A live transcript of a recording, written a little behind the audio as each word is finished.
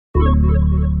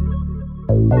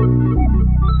want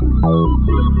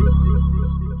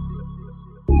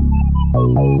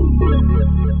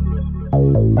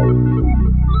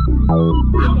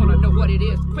to know what it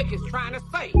is Quick is trying to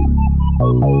say.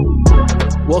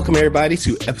 Welcome, everybody,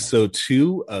 to episode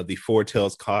 2 of the Four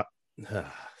Tails Caught.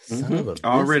 Son of a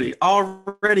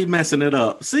already messing it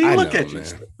up. See, look at you.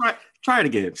 Try it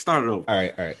again. Start it over. All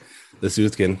right. Let's do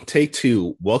it again. Take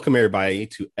 2. Welcome, everybody,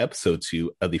 to episode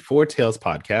 2 of the Four Tails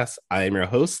podcast. I am your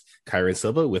host, Kyrun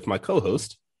Silva, with my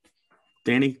co-host,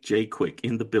 Danny J. Quick,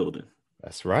 in the building.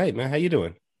 That's right, man. How you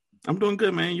doing? I'm doing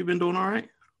good, man. You been doing all right?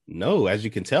 No, as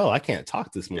you can tell, I can't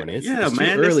talk this morning. It's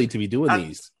man. Too early to be doing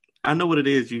these. I know what it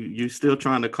is. You're still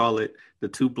trying to call it the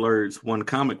Two Blurs, One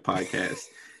Comic podcast,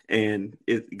 and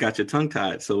it got your tongue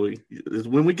tied. So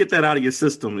when we get that out of your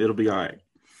system, it'll be all right.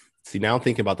 See, now I'm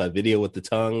thinking about that video with the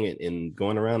tongue and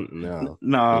going around. No.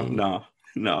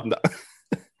 But,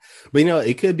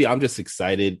 it could be. I'm just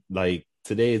excited. Like,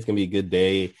 today is going to be a good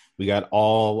day. We got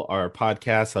all our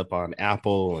podcasts up on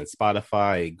Apple and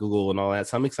Spotify, Google, and all that.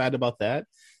 So I'm excited about that.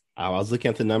 I was looking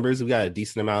at the numbers. We got a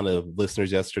decent amount of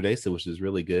listeners yesterday, which is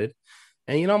really good.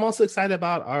 And, I'm also excited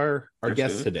about our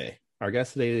guest today. Our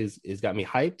guest today is got me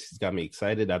hyped. He's got me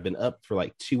excited. I've been up for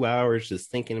like 2 hours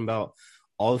just thinking about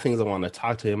all the things I want to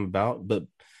talk to him about. But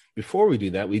before we do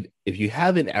that, if you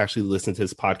haven't actually listened to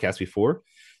this podcast before,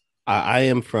 I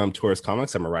am from Taurus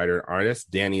Comics. I'm a writer and artist.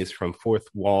 Danny is from Fourth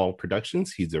Wall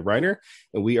Productions. He's a writer,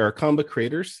 and we are comic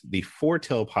creators. The Four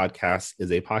Tail podcast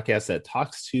is a podcast that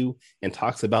talks to and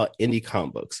talks about indie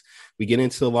comic books. We get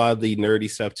into a lot of the nerdy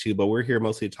stuff too, but we're here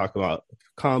mostly to talk about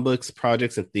comic books,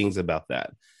 projects, and things about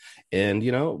that. And,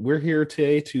 we're here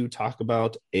today to talk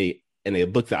about a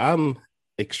book that I'm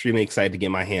extremely excited to get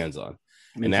my hands on.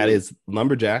 That is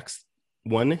Lumberjax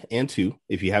 1 and 2.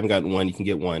 If you haven't gotten 1, you can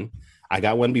get 1. I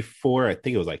got 1 before. I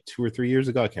think it was like 2 or 3 years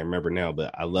ago. I can't remember now,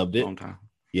 but I loved it. Long time.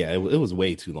 Yeah, it was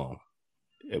way too long.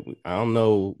 I don't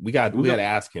know. We got to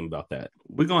ask him about that.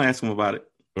 We're gonna ask him about it.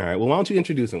 All right. Well, why don't you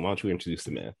introduce him? Why don't you introduce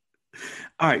the man?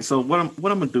 All right. So what I'm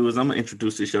gonna do is I'm gonna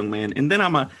introduce this young man, and then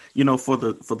I'm for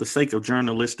the sake of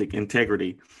journalistic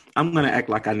integrity, I'm gonna act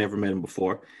like I never met him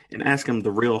before and ask him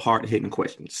the real hard hitting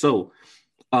questions. So,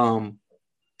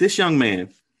 this young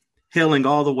man, hailing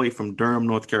all the way from Durham,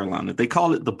 North Carolina. They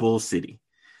call it the Bull City.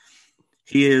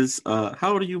 He is, how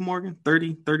old are you, Morgan?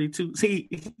 30, 32? See,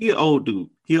 he an old dude.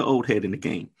 He an old head in the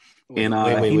game. And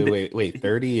Wait.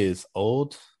 30 is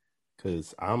old?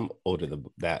 Because I'm older than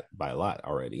that by a lot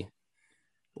already.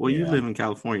 Well, you live in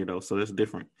California, though, so that's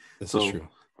different. This is true.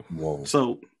 Whoa.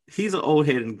 So he's an old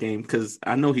head in the game because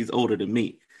I know he's older than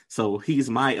me. So he's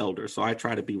my elder, so I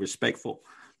try to be respectful.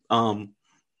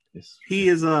 He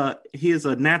is a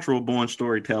natural born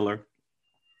storyteller.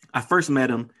 I first met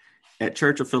him at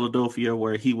Church of Philadelphia,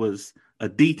 where he was a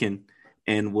deacon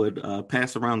and would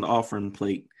pass around the offering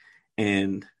plate.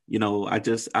 And I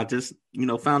just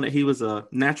found that he was a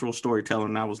natural storyteller,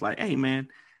 and I was like, "Hey, man,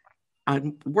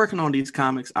 I'm working on these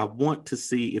comics. I want to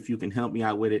see if you can help me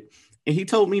out with it." And he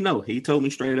told me no. He told me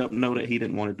straight up no, that he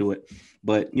didn't want to do it.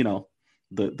 But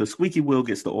the squeaky wheel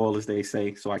gets the oil, as they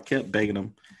say. So I kept begging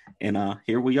him. And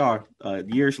here we are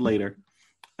years later.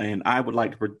 And I would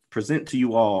like to present to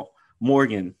you all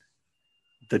Morgan,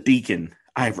 the Deacon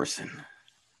Iverson.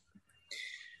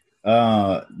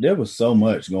 There was so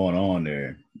much going on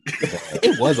there.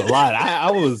 It was a lot. I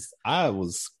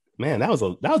was man, that was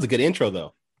a good intro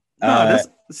though.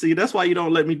 That's why you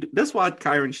don't let me that's why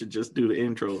Kyrun should just do the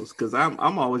intros, because I'm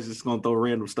always just gonna throw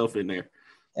random stuff in there.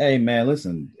 Hey man,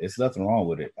 listen, it's nothing wrong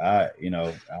with it. I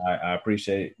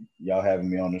appreciate y'all having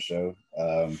me on the show.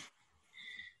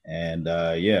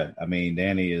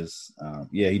 Danny is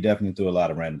he definitely threw a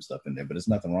lot of random stuff in there, but there's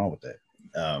nothing wrong with that.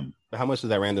 How much of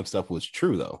that random stuff was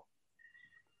true though?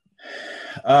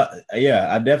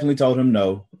 I definitely told him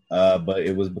no, but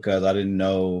it was because I didn't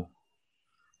know.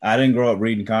 I didn't grow up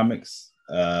reading comics,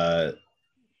 and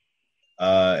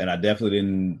I definitely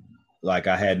didn't. Like,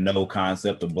 I had no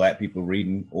concept of Black people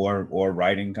reading or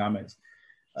writing comics.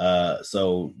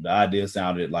 So the idea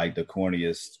sounded like the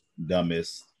corniest,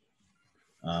 dumbest,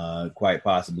 quite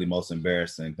possibly most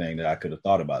embarrassing thing that I could have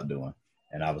thought about doing.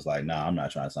 And I was like, nah, I'm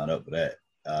not trying to sign up for that.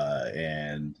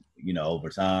 Over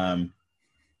time,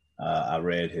 I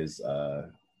read his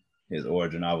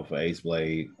origin novel for Ace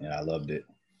Blade, and I loved it.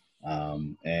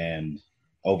 And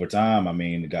over time,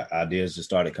 the ideas just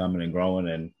started coming and growing.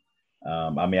 And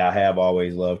I have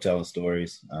always loved telling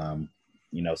stories,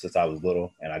 since I was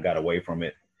little, and I got away from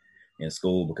it in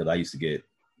school because I used to get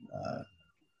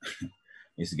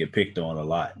picked on a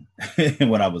lot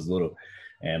when I was little.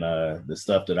 And the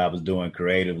stuff that I was doing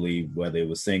creatively, whether it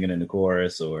was singing in the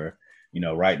chorus or,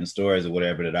 writing stories or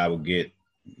whatever, that I would get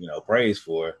praise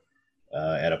for.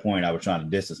 At a point, I was trying to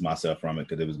distance myself from it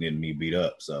because it was getting me beat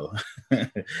up. So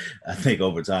I think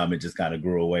over time, it just kind of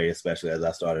grew away, especially as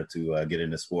I started to get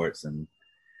into sports and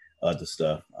other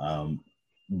stuff.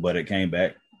 But it came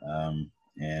back. Now,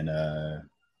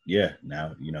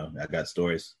 I got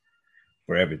stories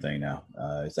for everything now.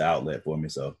 It's an outlet for me,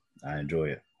 so I enjoy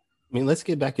it. I mean, let's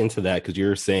get back into that because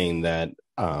you're saying that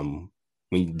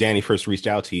when Danny first reached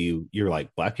out to you, you're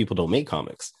like, Black people don't make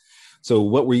comics. So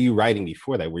what were you writing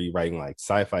before that? Were you writing like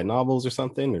sci-fi novels or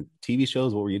something, or TV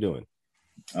shows? What were you doing?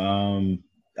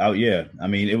 Yeah. I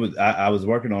mean, it was I was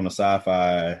working on a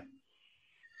sci-fi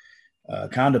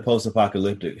kind of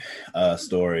post-apocalyptic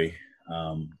story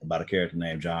about a character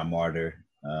named John Martyr,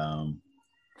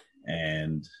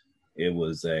 and it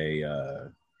was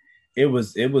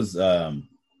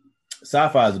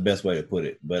sci-fi is the best way to put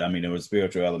it, but I mean there were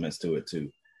spiritual elements to it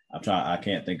too. I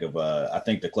can't think of I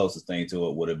think the closest thing to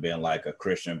it would have been like a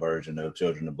Christian version of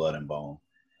Children of Blood and Bone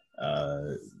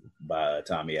by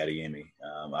Tommy Adeyemi.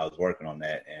 I was working on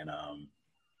that, and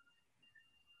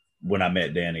when I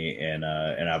met Danny and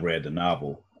I read the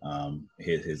novel,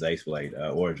 his Ace Blade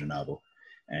origin novel,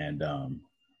 and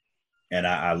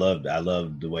I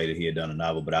loved the way that he had done the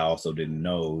novel, but I also didn't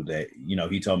know that,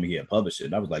 he told me he had published it,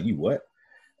 and I was like, you what?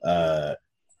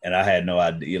 And I had no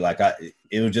idea.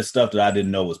 It was just stuff that I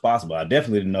didn't know was possible. I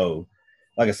definitely didn't know.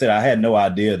 Like I said, I had no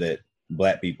idea that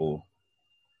Black people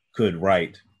could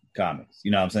write comics. You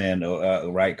know what I'm saying?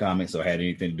 Or write comics or had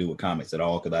anything to do with comics at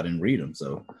all because I didn't read them.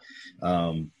 So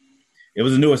it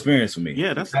was a new experience for me.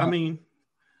 Yeah,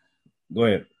 Go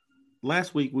ahead.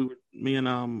 Last week me and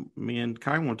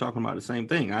Kyrun were talking about the same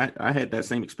thing. I had that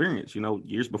same experience,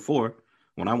 years before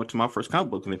when I went to my first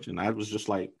comic book convention. I was just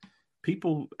like,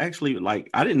 people actually, like,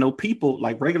 I didn't know people,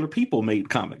 like regular people made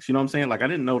comics. You know what I'm saying? Like, I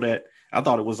didn't know that. I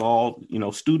thought it was all,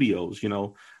 studios,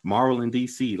 Marvel and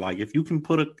DC. Like, if you can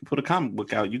put a comic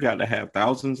book out, you got to have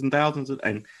thousands and thousands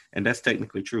and that's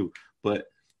technically true. But,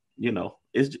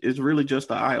 it's really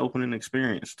just an eye-opening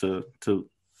experience to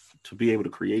be able to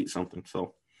create something.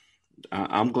 So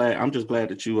I'm just glad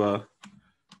that you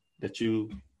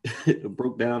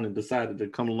broke down and decided to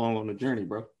come along on the journey,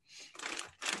 bro.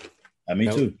 Me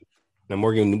too. Now,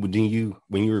 Morgan, when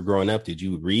you were growing up, did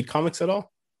you read comics at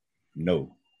all?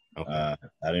 No. Okay. I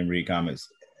didn't read comics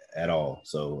at all.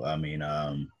 So, I mean,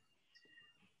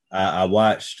 I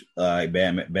watched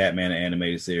Batman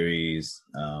animated series.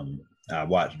 I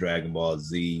watched Dragon Ball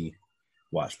Z,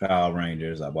 watched Power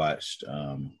Rangers. I watched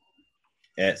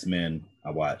X-Men.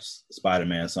 I watched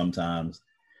Spider-Man sometimes.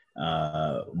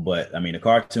 But, I mean, the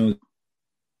cartoons,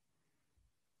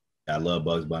 I love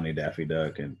Bugs Bunny, Daffy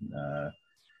Duck, and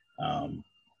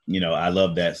I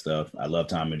love that stuff. I love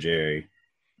Tom and Jerry,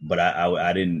 but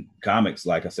I didn't comics.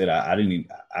 Like I said, I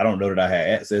don't know that I had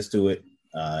access to it.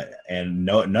 And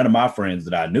none of my friends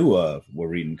that I knew of were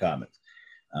reading comics.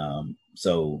 And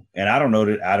I don't know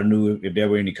that I knew if there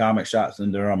were any comic shops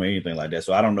in Durham or anything like that.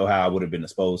 So I don't know how I would have been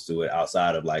exposed to it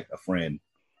outside of like a friend,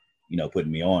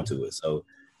 putting me on to it. So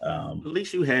at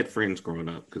least you had friends growing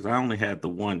up, because I only had the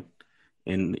one,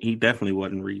 and he definitely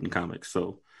wasn't reading comics.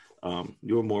 So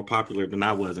you were more popular than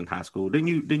I was in high school. Didn't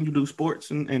you do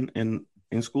sports in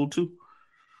school too?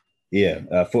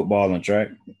 Yeah, football and track.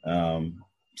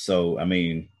 So I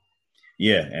mean,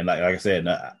 yeah, and like I said,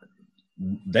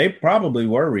 they probably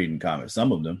were reading comics.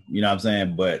 Some of them, you know what I'm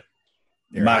saying, but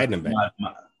they're hiding them.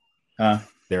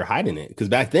 They're hiding it because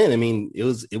back then, I mean,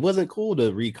 it wasn't cool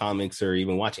to read comics or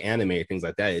even watch anime or things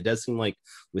like that. It does seem like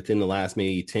within the last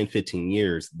maybe 10, 15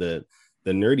 years, the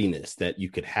nerdiness that you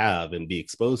could have and be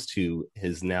exposed to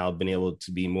has now been able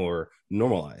to be more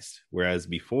normalized. Whereas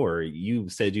before, you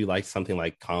said you liked something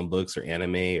like comic books or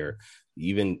anime or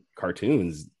even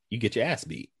cartoons, you get your ass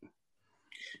beat.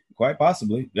 Quite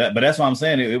possibly. But that's what I'm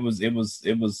saying. It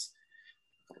was.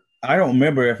 I don't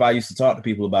remember if I used to talk to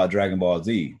people about Dragon Ball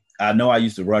Z. I know I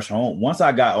used to rush home. Once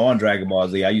I got on Dragon Ball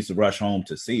Z, I used to rush home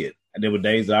to see it. And there were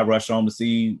days that I rushed home to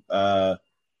see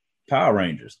Power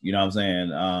Rangers. You know what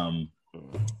I'm saying?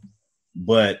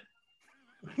 But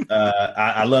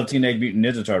I love Teenage Mutant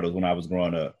Ninja Turtles when I was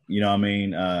growing up. You know what I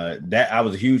mean? That I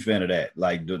was a huge fan of that.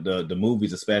 Like the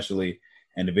movies especially,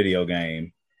 and the video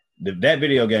game. That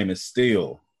video game is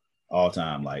still all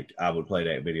time. Like I would play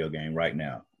that video game right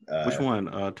now. Which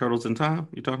one? Turtles in Time?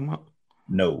 You talking about?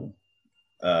 No.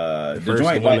 The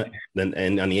joint one,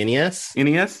 and on the NES?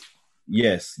 NES?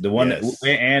 Yes, the one that,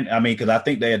 and I mean, because I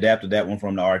think they adapted that one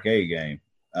from the arcade game,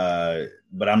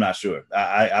 but I'm not sure.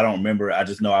 I don't remember. I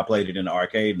just know I played it in the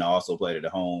arcade, and I also played it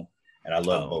at home, and I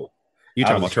love both. You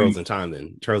talking about Turtles in Time?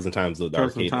 Then Turtles in Time's the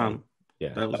arcade time.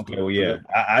 Yeah. Okay. Well, yeah.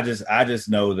 I just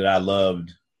know that I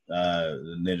loved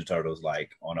the Ninja Turtles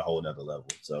like on a whole nother level.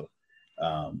 So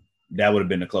that would have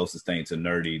been the closest thing to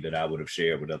nerdy that I would have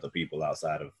shared with other people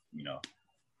outside of,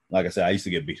 like I said, I used to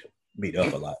get beat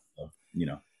up a lot. So,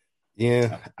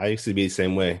 Yeah, I used to be the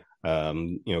same way.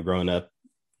 Growing up,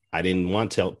 I didn't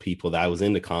want to tell people that I was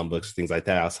into comic books, things like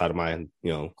that, outside of my,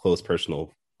 close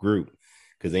personal group.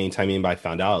 Because anytime anybody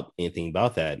found out anything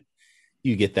about that,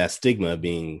 you get that stigma of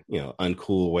being,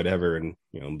 uncool, whatever. And,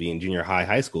 being junior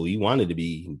high school, you wanted to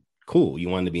be cool. You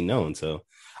wanted to be known. So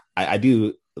I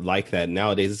do like that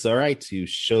nowadays. It's all right to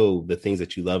show the things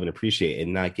that you love and appreciate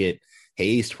and not get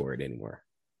hazed for it anymore.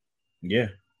 Yeah.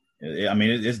 I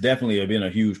mean, it's definitely been a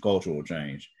huge cultural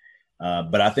change.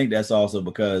 But I think that's also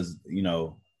because,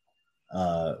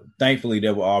 thankfully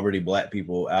there were already Black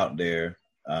people out there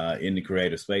in the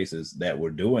creative spaces that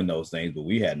were doing those things, but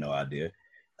we had no idea.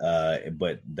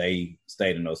 But they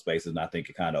stayed in those spaces, and I think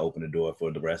it kind of opened the door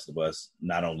for the rest of us,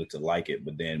 not only to like it,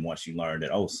 but then once you learn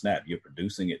that, oh snap, you're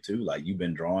producing it too. Like you've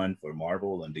been drawing for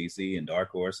Marvel and DC and Dark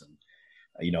Horse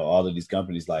and all of these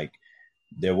companies. Like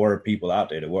there were people out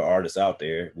there, there were artists out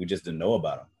there. We just didn't know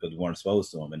about them because we weren't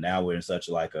exposed to them. And now we're in such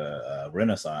like a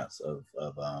renaissance of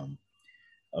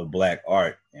Black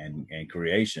art and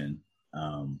creation.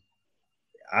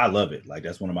 I love it. Like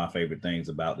that's one of my favorite things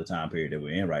about the time period that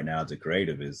we're in right now as a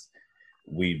creative is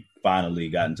we've finally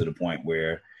gotten to the point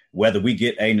where whether we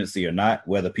get agency or not,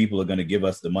 whether people are going to give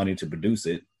us the money to produce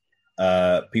it,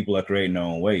 people are creating their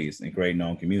own ways and creating their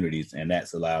own communities. And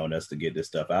that's allowing us to get this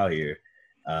stuff out here,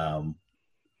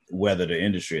 whether the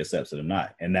industry accepts it or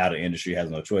not. And now the industry has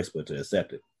no choice but to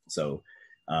accept it. So,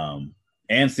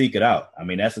 and seek it out. I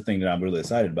mean, that's the thing that I'm really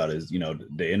excited about is,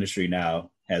 the industry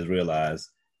now has realized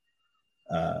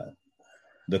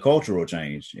the cultural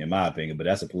change, in my opinion, but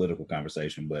that's a political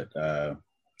conversation. But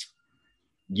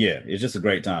yeah, it's just a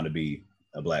great time to be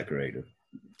a Black creative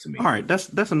to me. All right,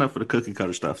 that's enough for the cookie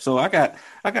cutter stuff. So I got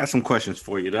some questions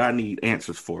for you that I need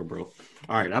answers for, bro.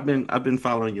 All right, I've been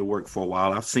following your work for a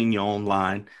while. I've seen you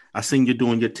online. I've seen you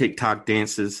doing your TikTok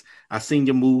dances. I've seen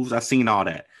your moves. I've seen all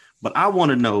that. But I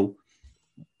want to know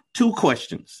 2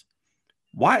 questions.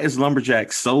 Why is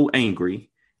Lumberjax so angry?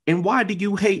 And why do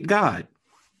you hate God?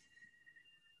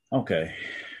 Okay.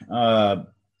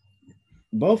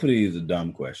 Both of these are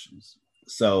dumb questions.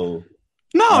 So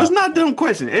no, it's not a dumb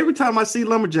question. Every time I see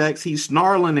Lumberjax, he's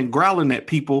snarling and growling at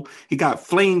people. He got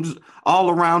flames all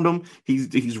around him.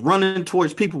 He's running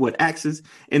towards people with axes.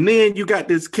 And then you got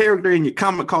this character in your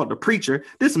comic called the Preacher,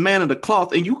 this man of the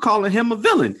cloth, and you calling him a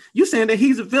villain. You saying that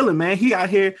he's a villain, man. He out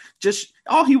here just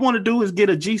all he want to do is get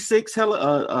a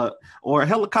G6 or a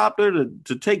helicopter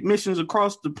to take missions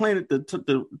across the planet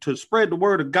to spread the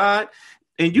word of God.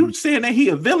 And you saying that he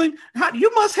a villain?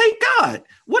 You must hate God.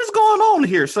 What is going on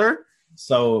here, sir?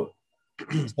 So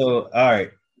all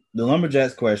right. The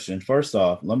Lumberjax question. First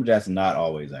off, Lumberjax is not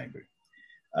always angry.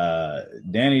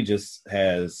 Danny just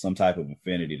has some type of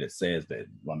affinity that says that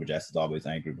Lumberjax is always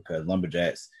angry because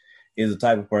Lumberjax is the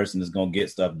type of person that's gonna get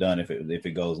stuff done if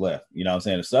it goes left. You know what I'm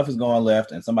saying? If stuff is going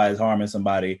left and somebody's harming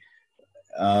somebody,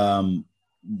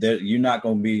 you're not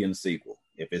gonna be in the sequel.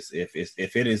 If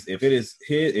it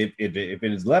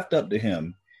is left up to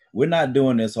him, we're not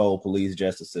doing this whole police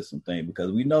justice system thing because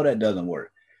we know that doesn't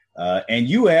work. And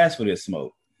you asked for this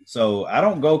smoke. So I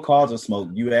don't go cause a smoke.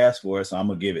 You asked for it, so I'm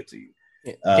going to give it to you.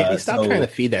 Jamie, stop trying to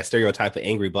feed that stereotype of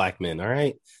angry Black men, all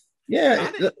right?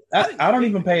 Yeah, I don't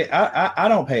even pay. I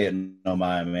don't pay it no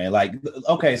mind, man. Like,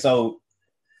 okay, so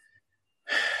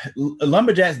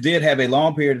Lumberjax did have a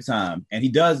long period of time, and he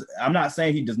does. I'm not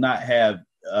saying he does not have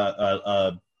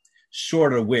a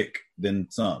shorter wick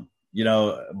than some.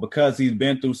 Because he's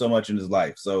been through so much in his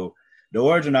life. So the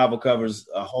origin novel covers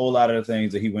a whole lot of the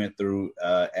things that he went through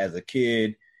as a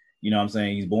kid. You know what I'm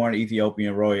saying? He's born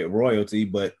Ethiopian royalty,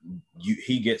 but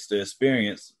he gets to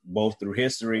experience both through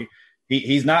history.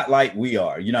 He's not like we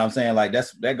are. You know what I'm saying? Like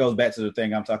that goes back to the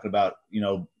thing I'm talking about,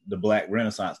 the Black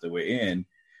Renaissance that we're in.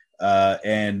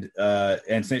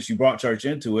 And since you brought church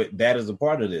into it, that is a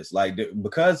part of this. Like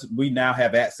because we now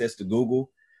have access to Google,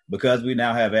 because we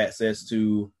now have access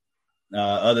to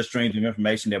other streams of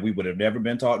information that we would have never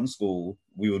been taught in school.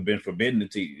 We would have been forbidden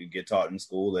to get taught in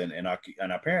school, and our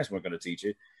parents weren't going to teach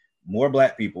it. More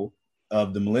Black people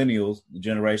of the millennials, the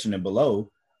generation and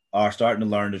below, are starting to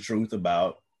learn the truth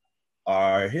about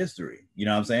our history. You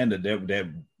know what I'm saying?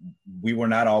 That we were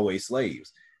not always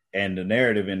slaves. And the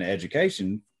narrative in the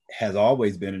education has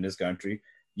always been in this country,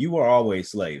 you were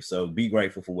always slaves. So be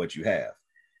grateful for what you have.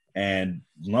 And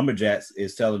Lumberjax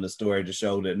is telling the story to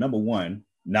show that, number one,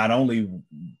 not only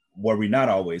were we not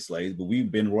always slaves, but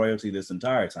we've been royalty this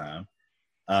entire time.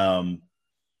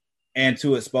 and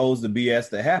to expose the BS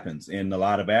that happens in a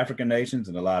lot of African nations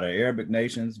and a lot of Arabic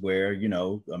nations where, you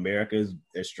know, America is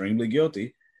extremely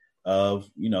guilty of,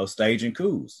 you know, staging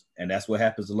coups. And that's what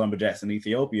happens to Lumberjax in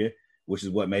Ethiopia, which is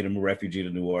what made him a refugee to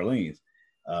New Orleans.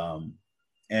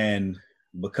 And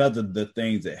because of the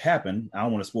things that happen, I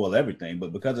don't want to spoil everything,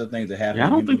 but because of the things that happen. Yeah, I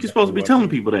don't think you're supposed to be telling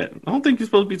people that. I don't think you're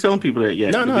supposed to be telling people that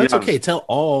yet. No, it's okay. Tell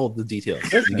all the details.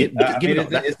 Listen,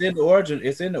 it's in the origin.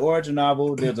 It's in the origin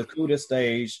novel. There's a coup that's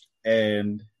staged,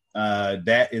 and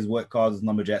that is what causes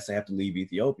Lumberjax to have to leave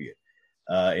Ethiopia.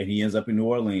 And he ends up in New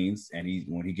Orleans. And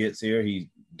when he gets here, he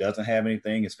doesn't have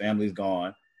anything. His family's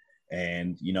gone,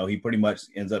 and you know he pretty much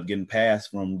ends up getting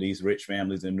passed from these rich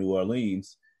families in New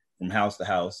Orleans from house to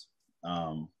house.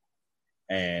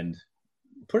 And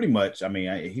pretty much, I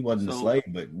mean, he wasn't a slave,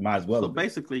 but might as well. So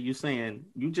basically, you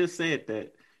just said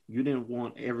that you didn't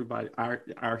want everybody,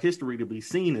 our history to be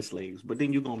seen as slaves, but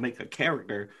then you're gonna make a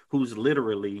character who's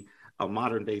literally a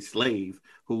modern day slave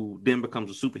who then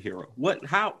becomes a superhero.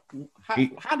 How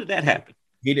did that happen?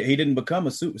 He didn't become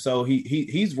a super, so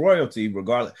he's royalty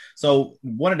regardless. So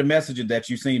one of the messages that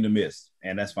you seem to miss,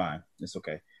 and that's fine, it's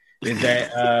okay, is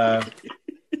that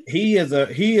he is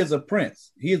a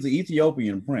prince. He is an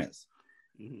Ethiopian prince.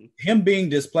 Mm-hmm. Him being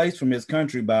displaced from his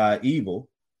country by evil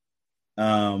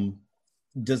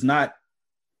does not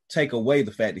take away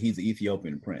the fact that he's an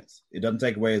Ethiopian prince. It doesn't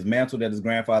take away his mantle that his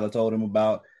grandfather told him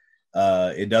about.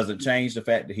 It doesn't change the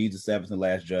fact that he's the seventh and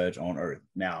last judge on earth.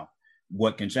 Now,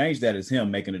 what can change that is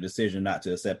him making a decision not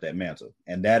to accept that mantle.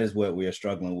 And that is what we are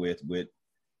struggling with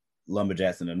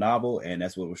Lumberjax in the novel, and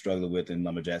that's what we're struggling with in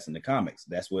Lumberjax in the comics.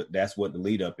 That's what the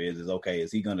lead up is okay,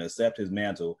 is he going to accept his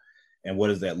mantle, and what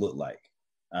does that look like?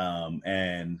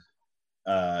 You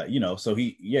know, so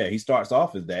he starts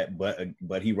off as that,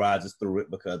 but he rises through it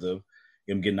because of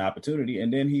him getting opportunity,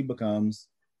 and then he becomes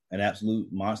an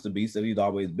absolute monster beast that he's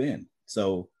always been.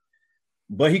 So,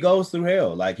 but he goes through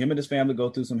hell. Like him and his family go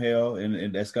through some hell,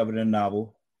 and that's covered in the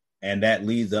novel, and that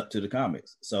leads up to the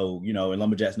comics. So, you know, in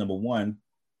Lumberjax #1,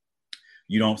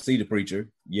 you don't see the preacher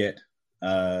yet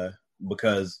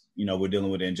because, you know, we're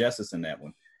dealing with injustice in that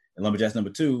one. In Lumberjax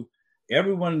 #2,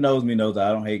 everyone who knows me knows that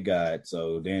I don't hate God.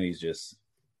 So Danny's just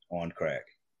on crack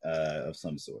of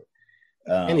some sort.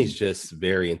 And he's just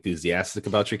very enthusiastic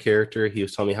about your character. He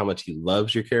was telling me how much he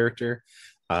loves your character.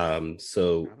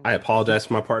 So I apologize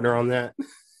for my partner on that.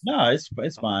 No, it's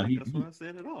fine. That's what I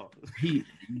said at all. He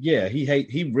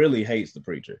really hates the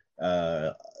preacher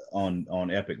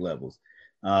on epic levels.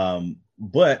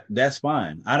 But that's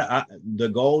fine.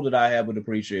 The goal that I have with the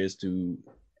preacher is to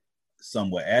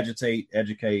somewhat agitate,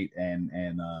 educate, and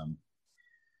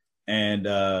kind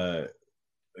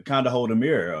of hold a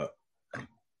mirror up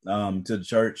to the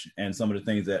church and some of the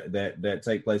things that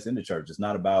take place in the church. It's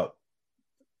not about.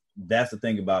 That's the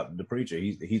thing about the preacher.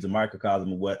 He's a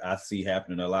microcosm of what I see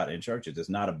happening a lot in churches. It's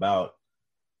not about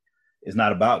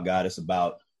God. It's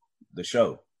about the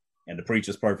show, and the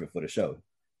preacher's perfect for the show.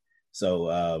 So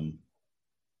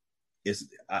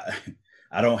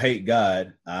I don't hate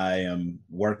God. I am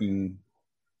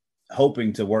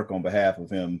hoping to work on behalf of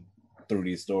him through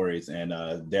these stories, and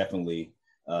definitely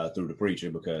through the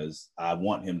preacher, because I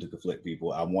want him to conflict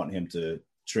people. I want him to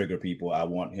trigger people. I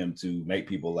want him to make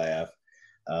people laugh.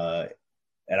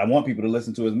 And I want people to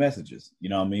listen to his messages, you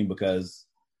know what I mean? Because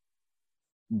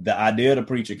the idea of the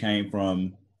preacher came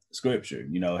from scripture,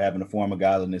 you know, having a form of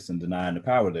godliness and denying the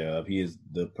power thereof. He is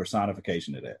the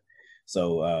personification of that.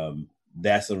 So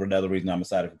that's another reason I'm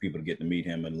excited for people to get to meet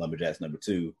him in Lumberjax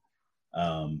 #2.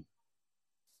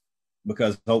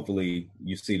 Because hopefully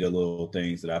you see the little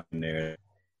things that happen there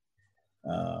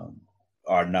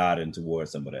are nodding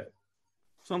towards some of that.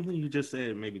 Something you just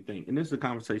said made me think, and this is a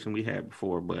conversation we had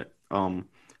before, but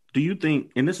do you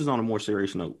think, and this is on a more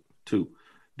serious note too,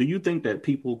 do you think that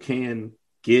people can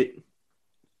get,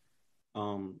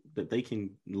 that they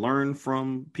can learn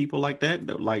from people like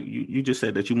that? Like you just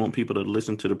said that you want people to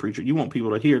listen to the preacher. You want people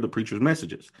to hear the preacher's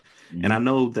messages. Mm-hmm. And I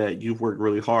know that you've worked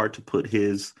really hard to put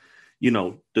his, you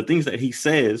know, the things that he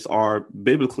says are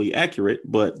biblically accurate,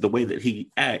 but the way that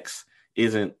he acts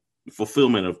isn't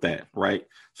fulfillment of that, right?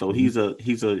 So he's a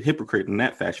hypocrite in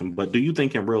that fashion. But do you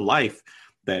think in real life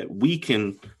that we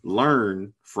can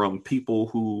learn from people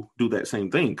who do that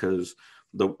same thing? Because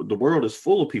the world is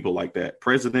full of people like that.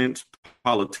 Presidents,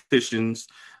 politicians,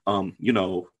 you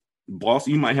know, boss.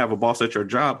 You might have a boss at your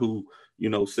job who, you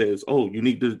know, says, "Oh, you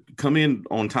need to come in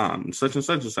on time," and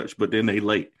such, but then they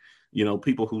late. You know,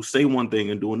 people who say one thing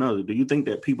and do another. Do you think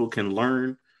that people can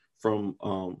learn from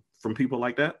people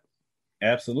like that?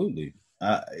 Absolutely.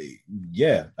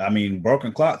 Yeah. I mean,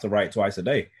 broken clocks are right twice a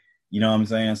day. You know what I'm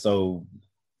saying? So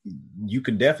you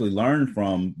can definitely learn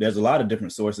from. There's a lot of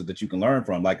different sources that you can learn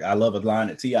from. Like I love a line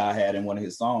that T.I. had in one of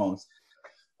his songs.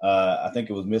 I think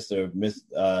it was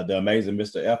the amazing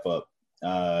Mr. F Up.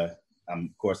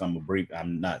 I'm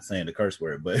not saying the curse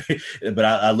word, but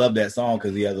I love that song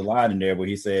because he has a line in there where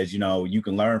he says, you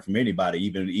can learn from anybody,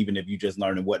 even if you just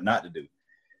learning what not to do.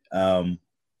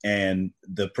 And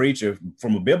the preacher,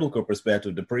 from a biblical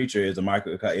perspective, the preacher is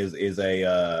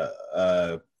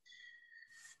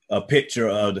a picture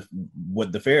of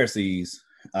what the Pharisees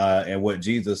and what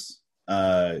Jesus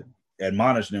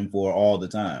admonished them for all the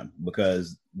time,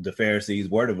 because the Pharisees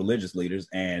were the religious leaders,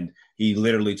 and he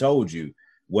literally told you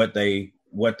what they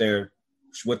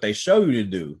show you to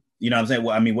do. You know what I'm saying?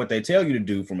 Well, I mean, what they tell you to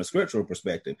do from a scriptural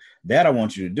perspective, that I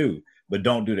want you to do, but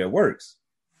don't do their works.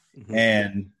 Mm-hmm.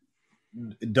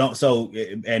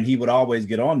 And he would always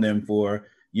get on them for,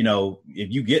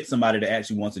 if you get somebody that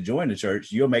actually wants to join the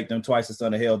church, you'll make them twice the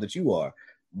son of hell that you are.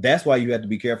 That's why you have to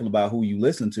be careful about who you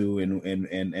listen to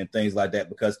and things like that.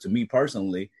 Because to me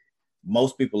personally,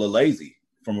 most people are lazy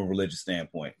from a religious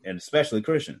standpoint, and especially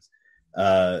Christians.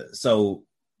 So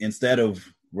instead of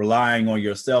relying on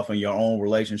yourself and your own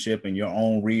relationship and your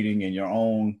own reading and your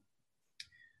own,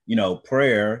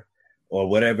 prayer or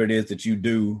whatever it is that you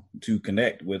do to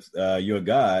connect with your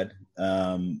God,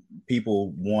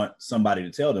 people want somebody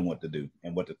to tell them what to do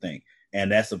and what to think.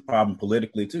 And that's a problem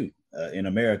politically too, in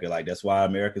America. Like, that's why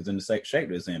America's in the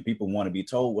shape it's in. People want to be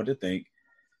told what to think,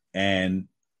 and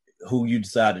who you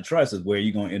decide to trust is where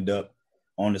you're going to end up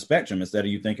on the spectrum, instead of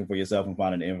you thinking for yourself and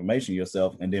finding the information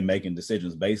yourself and then making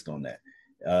decisions based on that.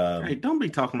 Hey, don't be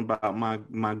talking about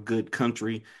my good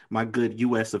country, my good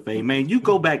US of A, man. You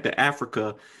go back to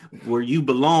Africa where you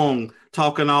belong,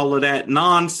 talking all of that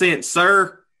nonsense,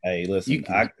 sir. Hey,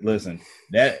 listen,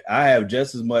 that I have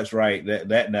just as much right.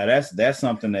 That's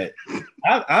something that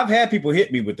I've had people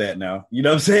hit me with that now. You know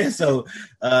what I'm saying? So,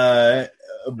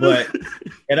 but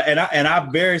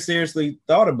I've very seriously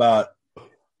thought about,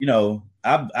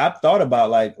 I've thought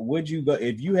about, like, would you go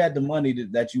if you had the money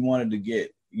that you wanted to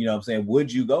get? You know what I'm saying?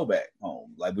 Would you go back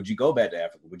home? Like, would you go back to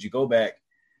Africa? Would you go back,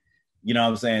 you know what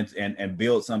I'm saying, and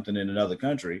build something in another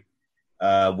country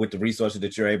with the resources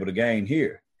that you're able to gain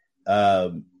here?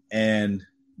 And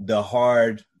the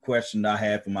hard question I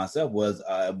had for myself was,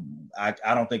 I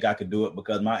don't think I could do it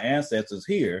because my ancestors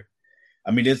here,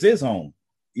 I mean, this is home.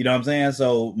 You know what I'm saying?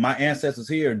 So my ancestors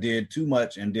here did too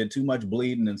much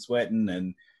bleeding and sweating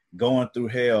and going through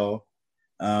hell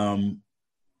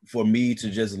for me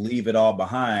to just leave it all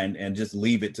behind and just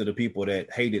leave it to the people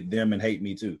that hated them and hate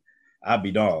me too. I'd be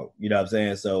dog. You know what I'm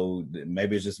saying? So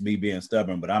maybe it's just me being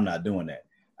stubborn, but I'm not doing that.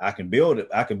 I can build it.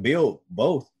 I can build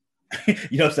both. You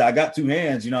know what I'm saying? I got two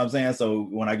hands, you know what I'm saying? So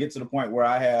when I get to the point where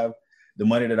I have the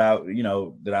money that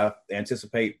I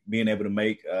anticipate being able to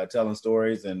make, telling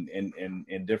stories and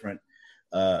in different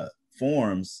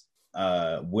forms,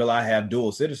 will I have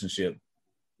dual citizenship?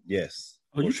 Yes.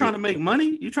 Oh, you trying to make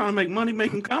money? You trying to make money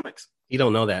making comics? He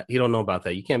don't know that. He don't know about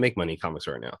that. You can't make money in comics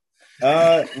right now.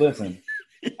 Listen,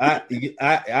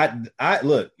 I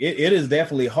look. It is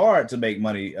definitely hard to make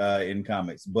money in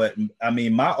comics, but I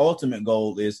mean, my ultimate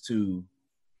goal as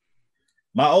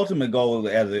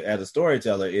a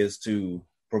storyteller is to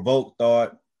provoke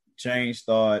thought, change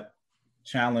thought,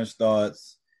 challenge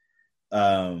thoughts,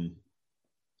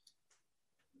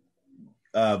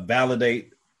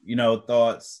 validate,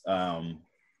 thoughts,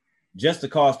 just to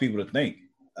cause people to think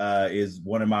is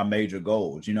one of my major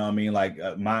goals. You know what I mean? Like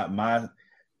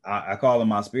I call them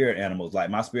my spirit animals. Like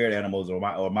my spirit animals or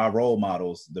my role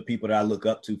models, the people that I look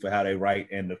up to for how they write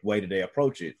and the way that they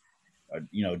approach it.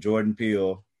 Jordan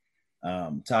Peele,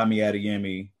 Tommy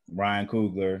Adeyemi, Ryan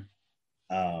Coogler.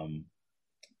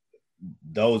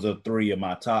 Those are three of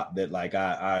my top that, like,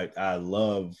 I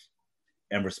love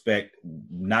and respect,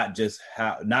 not just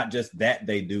that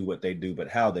they do what they do, but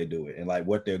how they do it and like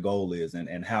what their goal is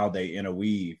and how they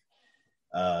interweave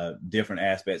different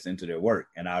aspects into their work.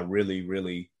 And I really,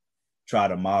 really try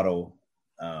to model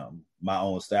my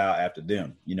own style after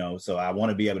them, so I want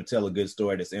to be able to tell a good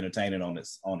story that's entertaining on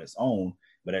its own,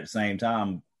 but at the same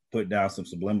time put down some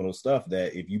subliminal stuff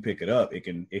that if you pick it up, it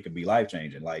can be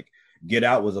life-changing. Like Get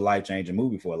Out was a life-changing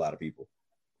movie for a lot of people.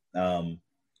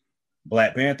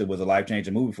 Black Panther was a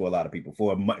life-changing movie for a lot of people.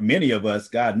 For many of us,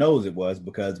 God knows it was,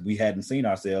 because we hadn't seen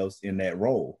ourselves in that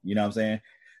role. You know what I'm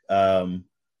saying?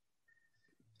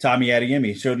 Tommy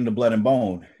Adeyemi, Children of Blood and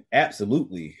Bone,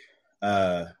 absolutely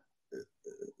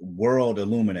world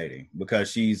illuminating,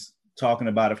 because she's talking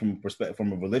about it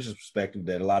from a religious perspective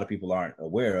that a lot of people aren't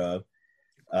aware of.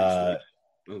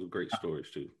 Those are great stories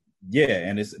too.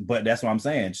 Yeah, but that's what I'm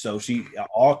saying. So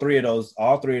all three of those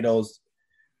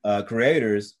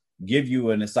creators give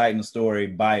you an exciting story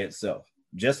by itself.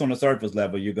 Just on the surface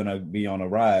level, you're going to be on a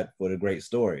ride for the great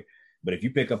story. But if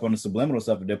you pick up on the subliminal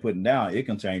stuff that they're putting down, it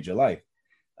can change your life.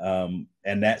 And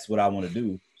that's what I want to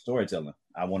do, storytelling.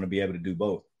 I want to be able to do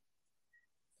both.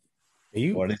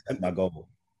 Or at least that's my goal.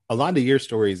 A lot of your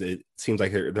stories, it seems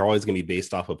like they're always going to be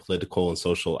based off of political and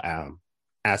social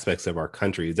aspects of our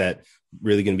country. Is that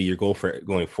really going to be your goal for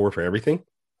going forward for everything?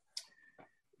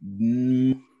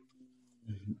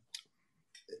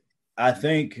 I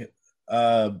think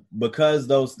because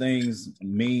those things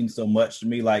mean so much to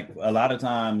me, like a lot of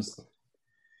times,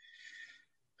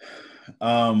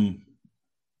 I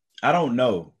don't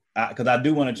know, because I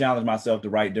do want to challenge myself to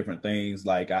write different things.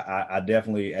 Like I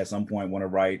definitely at some point want to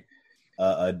write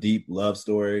a deep love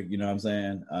story. You know what I'm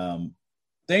saying?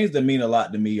 Things that mean a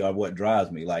lot to me are what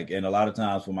drives me. Like, and a lot of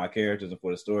times for my characters and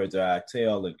for the stories that I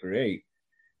tell and create,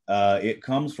 it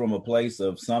comes from a place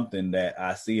of something that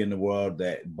I see in the world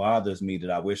that bothers me that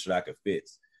I wish that I could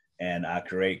fix. And I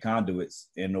create conduits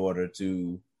in order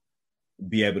to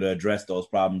be able to address those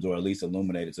problems or at least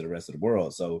illuminate it to the rest of the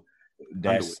world. So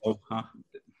that's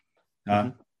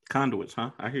conduits, huh?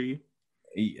 I hear you.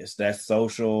 Yes, that's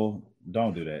social.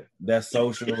 Don't do that. That's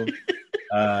social.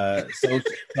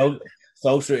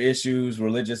 Social issues,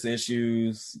 religious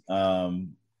issues.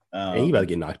 And you about to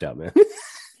get knocked out, man.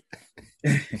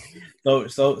 So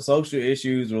social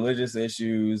issues, religious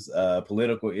issues,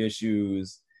 political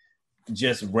issues,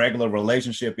 just regular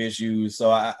relationship issues.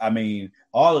 So I mean,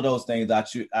 all of those things I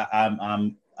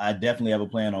definitely have a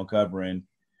plan on covering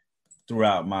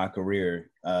throughout my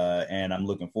career, and I'm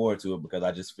looking forward to it because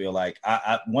I just feel like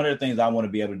one of the things I want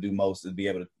to be able to do most is be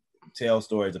able to tell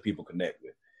stories that people connect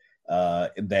with,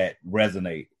 that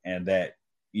resonate, and that,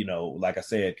 you know, like I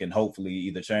said, can hopefully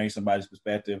either change somebody's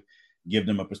perspective, give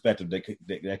them a perspective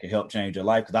that can help change your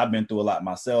life. Because I've been through a lot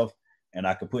myself, and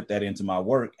I could put that into my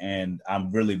work. And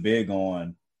I'm really big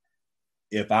on,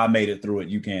 if I made it through it,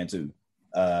 you can too.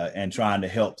 And trying to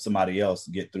help somebody else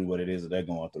get through what it is that they're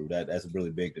going through. That's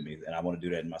really big to me, and I want to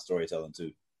do that in my storytelling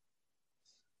too.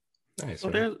 Nice.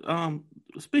 So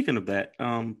speaking of that,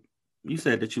 you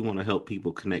said that you want to help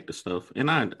people connect to stuff, and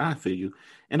I feel you.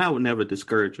 And I would never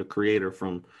discourage a creator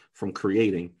from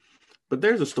creating. But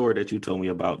there's a story that you told me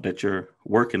about that you're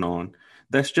working on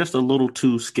that's just a little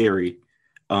too scary,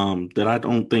 that I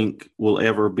don't think will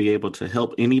ever be able to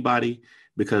help anybody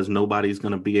because nobody's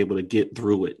going to be able to get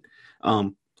through it.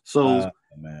 Can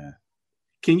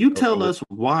you tell us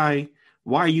why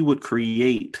you would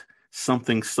create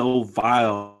something so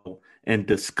vile and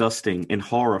disgusting and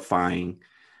horrifying,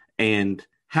 and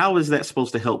how is that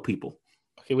supposed to help people?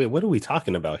 Okay, wait, what are we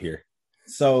talking about here?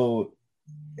 So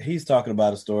he's talking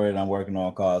about a story that I'm working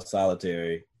on called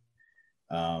Solitary,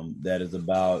 that is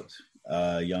about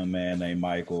a young man named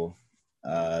Michael,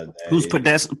 who's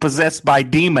possessed by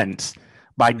demons,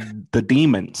 by the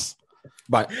demons.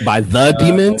 By the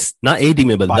demons, not a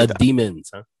demon, but the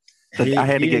demons. Huh? I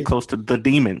had to get close to the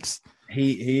demons.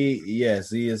 He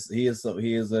is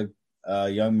a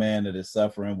young man that is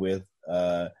suffering with,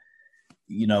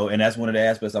 you know, and that's one of the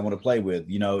aspects I want to play with.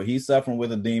 You know, he's suffering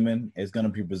with a demon. It's going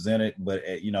to be presented,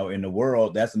 but you know, in the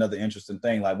world, that's another interesting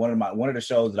thing. Like one of the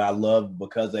shows that I loved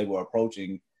because they were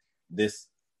approaching this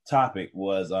topic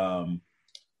was God,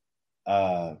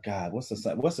 what's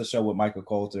the show with Michael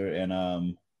Coulter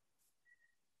and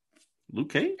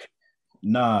Luke Cage?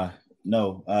 No.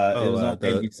 It was on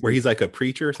where he's like a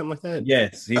preacher or something like that.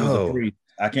 Yes, he was a priest.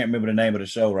 I can't remember the name of the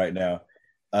show right now.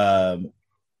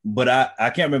 But I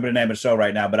can't remember the name of the show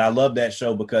right now, but I love that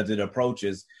show because it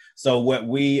approaches. So what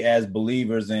we as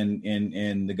believers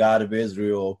in the God of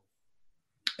Israel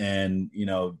and, you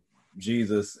know,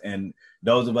 Jesus, and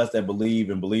those of us that believe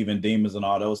in demons and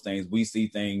all those things, we see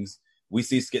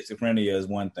schizophrenia as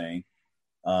one thing.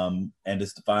 And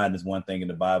it's defined as one thing in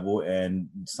the Bible, and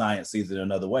science sees it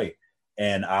another way.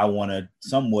 And I want to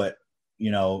somewhat,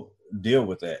 you know, deal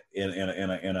with that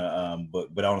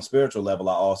but on a spiritual level,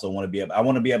 I also want to be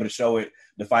able to show it,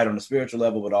 the fight on the spiritual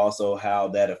level, but also how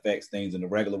that affects things in the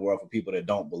regular world for people that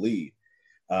don't believe.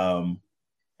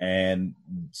 And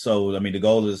so, I mean, the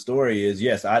goal of the story is,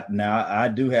 yes, I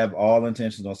do have all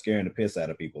intentions on scaring the piss out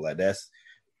of people. Like, that's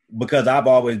because I've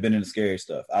always been into scary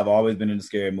stuff. I've always been into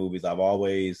scary movies. I've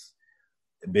always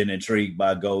been intrigued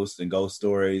by ghosts and ghost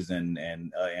stories and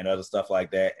other stuff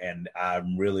like that. And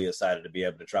I'm really excited to be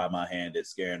able to try my hand at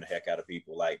scaring the heck out of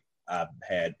people, like I've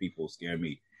had people scare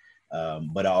me.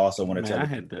 But I also want to tell.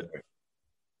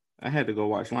 I had to go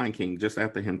watch Lion King just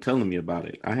after him telling me about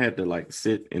it. I had to like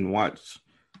sit and watch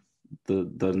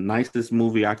the nicest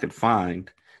movie I could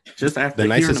find just after the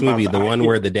nicest movie, the one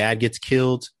where the dad gets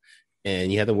killed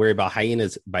and you have to worry about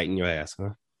hyenas biting your ass, huh?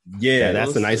 Yeah,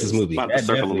 that's the nicest movie. About the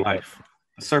circle of life.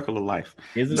 A circle of life.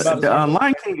 Is it about the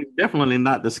Lion King is definitely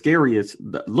not the scariest.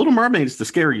 The Little Mermaid is the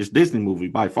scariest Disney movie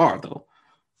by far, though.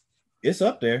 It's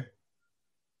up there.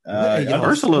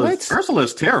 Ursula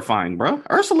is terrifying, bro.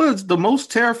 Ursula is the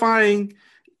most terrifying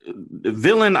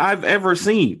villain I've ever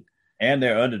seen. And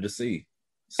they're under the sea.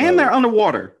 So, and they're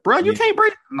underwater, bro. You can't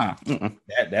breathe. Nah,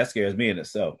 that scares me in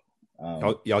itself.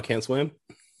 Y'all can't swim.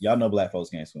 Y'all know black folks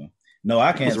can't swim. No,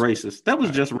 I can't. That was racist. That was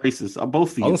just racist.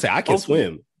 Both of you. I was gonna say I can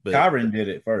swim. But Kyrun did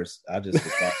it first. I just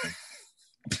was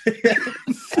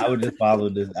I would just follow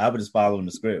this. I would just follow the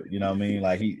script. You know what I mean?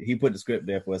 Like he put the script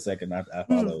there for a second. I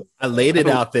followed. I laid it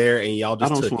out there, and y'all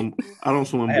just took it. I don't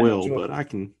swim well, but I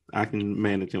can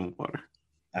manage in water.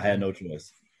 I had no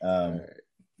choice.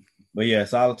 But yeah,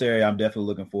 Solitary. I'm definitely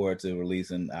looking forward to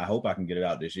releasing. I hope I can get it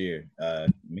out this year.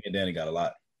 Me and Danny got a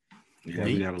lot. Yeah,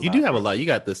 you do have a lot. You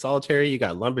got the Solitary. You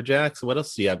got Lumberjax. What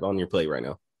else do you have on your plate right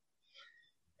now?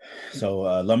 So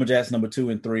Lumberjacks number 2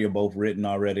 and 3 are both written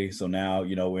already. So now,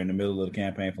 we're in the middle of the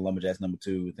campaign for Lumberjacks number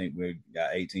 2. I think we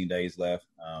got 18 days left.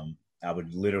 I was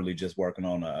literally just working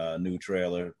on a new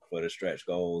trailer for the stretch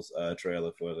goals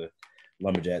trailer for the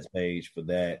Lumberjacks page for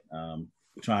that.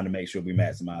 Trying to make sure we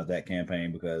maximize that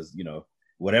campaign because,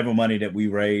 whatever money that we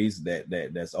raise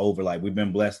that's over, like we've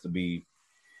been blessed to be,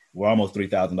 we're almost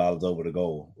 $3,000 over the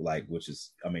goal, like, which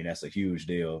is, that's a huge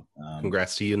deal.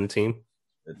 Congrats to you and the team.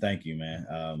 Thank you,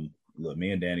 man. Look,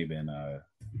 me and Danny been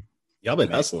y'all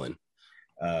been hustling.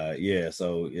 Yeah,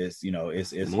 so it's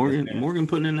it's Morgan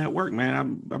putting in that work,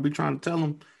 man. I'll be trying to tell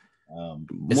him.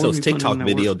 It's those TikTok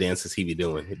video dances he be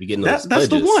doing. He be getting those that's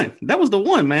the one. That was the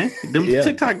one, man. Them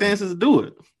TikTok dances do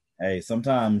it. Hey,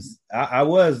 sometimes I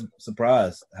was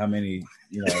surprised how many,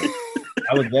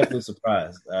 I was definitely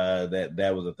surprised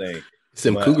that was a thing.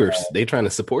 Some cougars, they trying to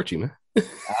support you, man.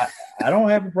 I don't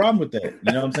have a problem with that.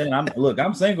 You know what I'm saying?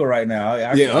 I'm single right now.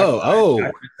 I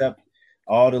accept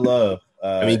all the love.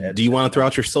 Do you want to throw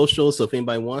out your socials? So if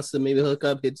anybody wants to maybe hook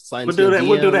up, hit sign. We'll do that.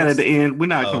 We'll do that at the end. We're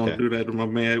not going to do that to my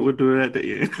man. We'll do it at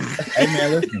the end. Hey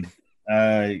man,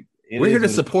 listen. We're here to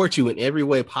support you in every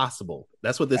way possible.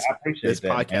 That's what this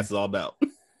podcast is all about.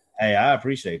 Hey, I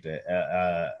appreciate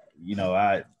that.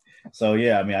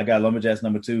 I got Lumberjacks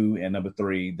number 2 and number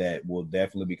 3 that will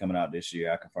definitely be coming out this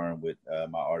year. I confirmed with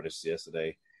my artists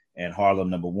yesterday, and Harlem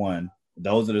number 1.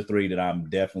 Those are the 3 that I'm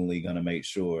definitely going to make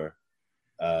sure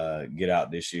get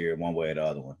out this year, one way or the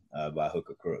other one, by hook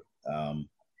or crook.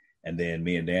 And then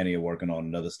me and Danny are working on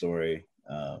another story,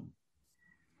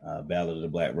 Ballad of the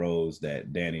Black Rose,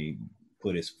 that Danny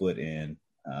put his foot in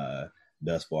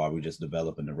thus far. We're just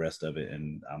developing the rest of it,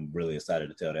 and I'm really excited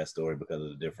to tell that story because of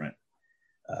the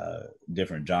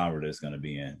different genre that's going to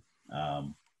be in.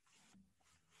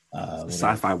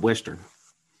 Sci-fi Western.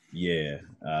 Yeah.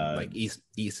 Like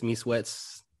East Meets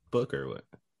West's book or what?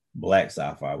 Black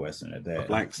sci-fi Western at that.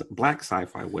 Black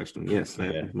sci-fi Western. Yes.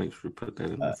 Make sure you put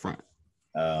that in the front.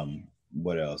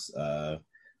 What else? The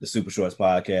Super Shorts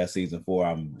podcast season 4.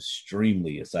 I'm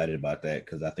extremely excited about that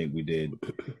because I think we did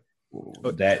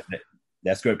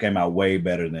that script came out way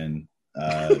better than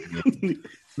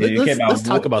let's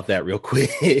talk about that real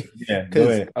quick. Yeah, go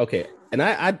ahead. Okay, and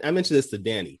I mentioned this to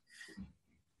Danny.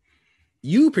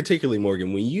 You particularly,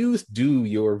 Morgan, when you do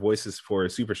your voices for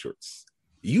Super Shorts,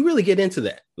 you really get into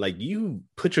that. Like you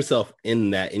put yourself in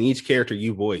that in each character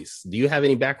you voice. Do you have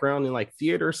any background in like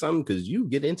theater or something? Because you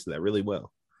get into that really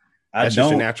well. That's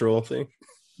just a natural thing.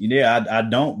 Yeah, I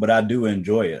don't, but I do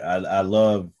enjoy it. I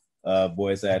love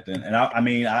voice acting, and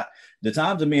the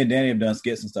times that me and Danny have done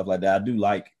skits and stuff like that, I do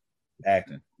like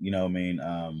acting. You know what I mean?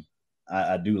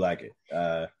 I do like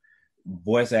it.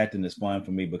 Voice acting is fun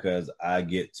for me because I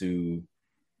get to,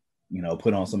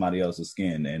 put on somebody else's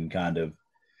skin and kind of.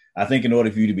 I think in order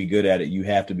for you to be good at it, you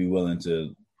have to be willing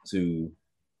to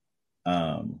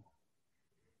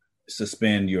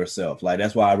suspend yourself. Like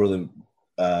that's why I really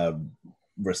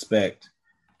respect.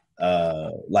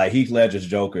 Like Heath Ledger's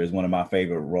Joker is one of my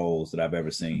favorite roles that I've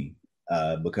ever seen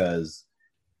because,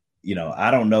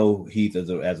 I don't know Heath as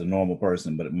a normal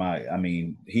person, but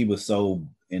he was so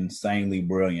insanely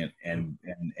brilliant and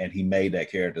he made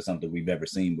that character something we've never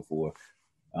seen before.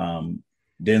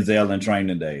 Denzel in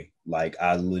Training Day, like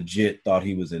I legit thought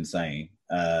he was insane.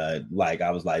 Like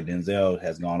I was like, Denzel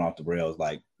has gone off the rails,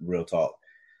 like real talk.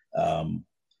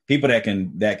 People that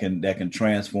can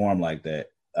transform like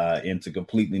that into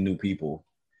completely new people,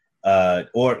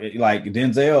 or like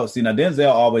Denzel. See, now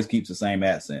Denzel always keeps the same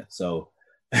accent, so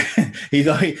he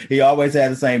always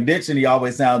had the same diction. He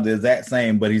always sounds the exact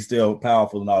same, but he's still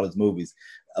powerful in all his movies.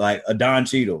 Like Don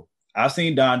Cheadle, I've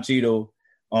seen Don Cheadle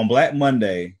on Black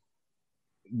Monday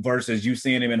versus you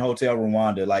seeing him in Hotel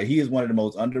Rwanda. Like, he is one of the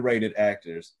most underrated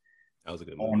actors that was a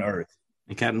good movie. On earth.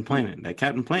 And Captain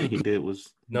Planet he did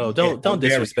was don't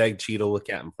disrespect Cheeto with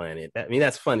Captain Planet. I mean,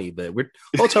 that's funny, but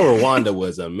Hotel Rwanda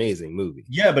was an amazing movie.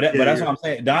 Yeah, but that's what I'm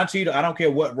saying. Don Cheeto, I don't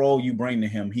care what role you bring to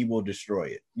him, he will destroy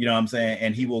it. You know what I'm saying?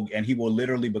 And he will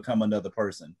literally become another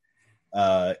person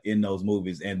in those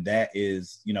movies. And that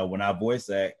is, you know, when I voice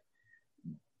act,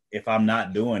 if I'm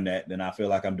not doing that, then I feel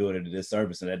like I'm doing it a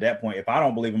disservice. And at that point, if I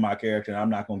don't believe in my character and I'm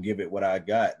not going to give it what I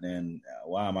got, then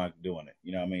why am I doing it?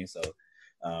 You know what I mean? So,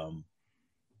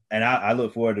 and I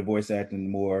look forward to voice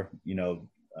acting more. You know,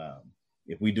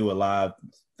 if we do a live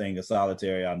thing of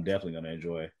Solitary, I'm definitely going to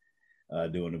enjoy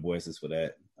doing the voices for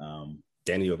that.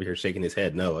 Danny over here shaking his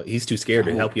head. No, he's too scared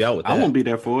to help you out with that. I won't be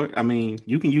there for it. I mean,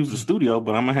 you can use the studio,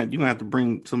 but you're gonna have to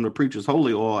bring some of the preacher's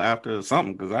holy oil after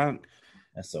something, because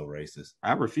that's so racist.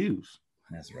 I refuse.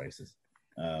 That's racist.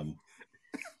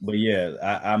 But yeah,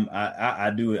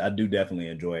 I do definitely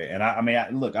enjoy it. And I mean,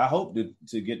 I hope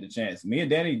to get the chance. Me and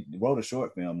Danny wrote a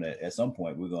short film that at some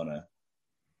point we're gonna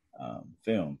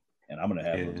film, and I'm gonna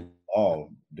have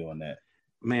all doing that.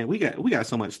 Man, we got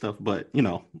so much stuff, but you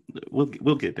know,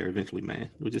 we'll get there eventually,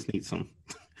 man. We just need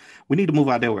we need to move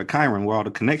out there where Kyrun, where all the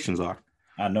connections are.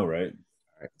 I know, right?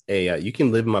 Hey, you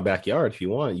can live in my backyard if you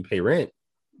want. You pay rent.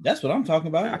 That's what I'm talking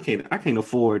about. I can't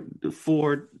afford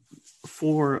 4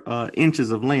 inches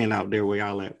of land out there where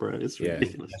y'all at, bro. It's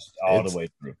ridiculous. All the way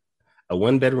through. A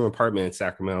 1-bedroom apartment in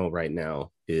Sacramento right now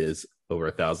is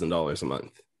over $1,000 a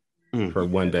month for a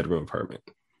 1-bedroom apartment.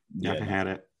 Y'all can have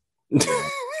it.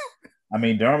 I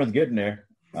mean, Durham is getting there.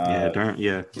 Durham.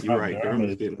 Yeah, you're right. Durham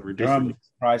is getting ridiculous.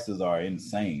 Durham's prices are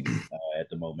insane at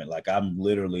the moment. Like, I'm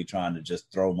literally trying to just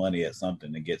throw money at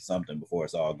something and get something before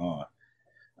it's all gone.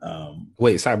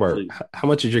 Wait, sidebar. How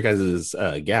much is your guys'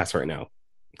 gas right now?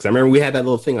 Because I remember we had that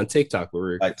little thing on TikTok where we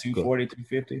were like 240,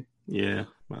 250. Yeah,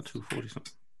 about 240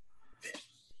 something.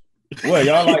 What,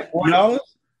 y'all like $4?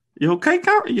 You okay,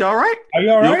 Kyrun? You all right? Are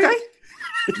you all right?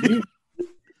 You okay?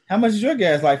 How much is your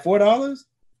gas? Like $4?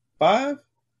 $5?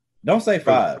 Don't say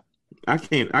 $5. I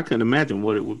couldn't imagine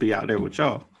what it would be out there with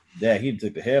y'all. Yeah, he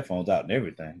took the headphones out and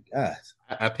everything. God,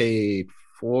 I paid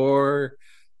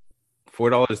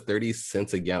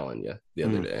 $4.30 a gallon. Yeah, the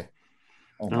other day.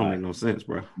 Oh, that don't make no sense,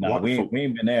 bro. No, we ain't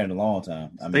been there in a long time.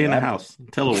 Stay in the house.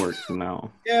 Telework from now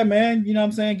on. Yeah, man. You know what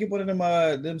I'm saying? Get one of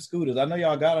them scooters. I know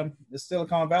y'all got them. The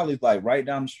Silicon Valley's like right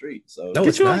down the street. So no,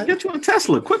 get you a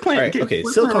Tesla. Quit playing. Right, okay,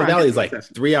 Silicon Valley is like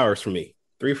 3 hours from me.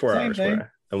 3-4 hours, thing. bro.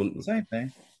 Same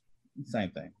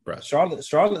thing, bro.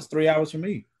 Charlotte's 3 hours from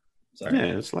me. So.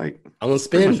 Yeah, it's like I'm gonna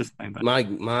spend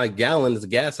my gallon of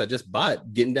gas I just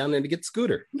bought getting down there to get the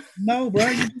scooter. No,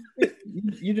 bro.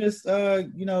 You just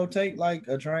take like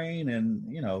a train and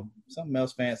something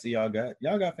else fancy y'all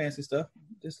got fancy stuff.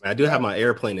 I do have my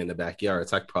airplane in the backyard,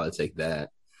 so I could probably take that.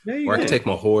 Or I could take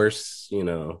my horse,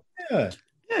 Yeah.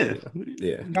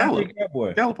 Concrete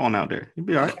cowboy. Gallop on out there. You'll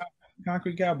be all right.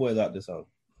 Concrete cowboys out this hole.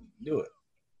 Do it.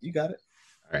 You got it.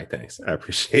 All right, thanks. I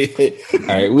appreciate it. All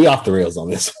right, we off the rails on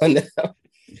this one now.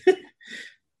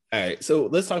 All right, so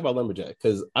let's talk about Lumberjack,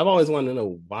 because I've always wanted to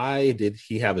know, why did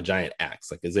he have a giant axe?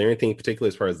 Like, is there anything particular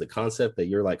as far as the concept that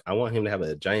you're like, I want him to have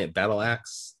a giant battle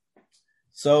axe?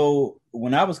 So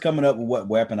when I was coming up with what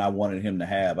weapon I wanted him to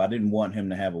have, I didn't want him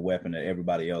to have a weapon that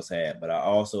everybody else had, but I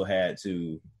also had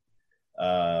to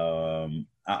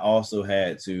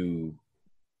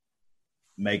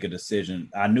make a decision.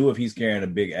 I knew if he's carrying a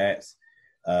big axe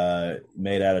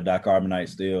made out of dicarbonate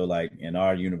steel, like in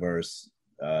our universe,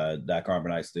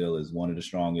 dicarbonate steel is one of the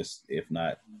strongest, if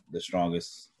not the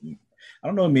strongest. I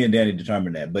don't know if me and Danny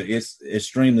determined that, but it's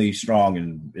extremely strong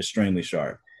and extremely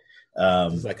sharp.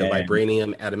 It's like a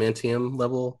vibranium adamantium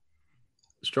level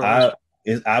strong.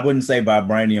 I wouldn't say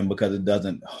vibranium because it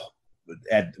doesn't.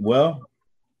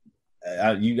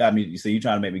 You got me. You see, you're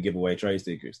trying to make me give away trade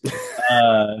secrets.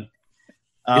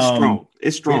 It's strong.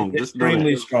 It's strong. It's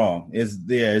extremely strong. It's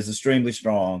extremely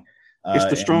strong. It's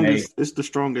the strongest. It's the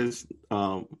strongest.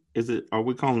 Is it? Are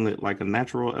we calling it like a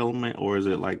natural element, or is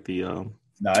it like the? No,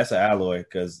 it's an alloy,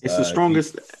 because it's the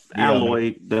strongest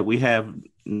alloy that we have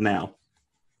now.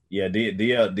 Yeah,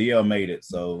 DL made it.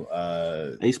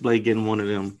 So Ace Blade getting one of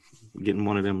them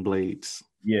blades.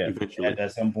 Yeah, eventually.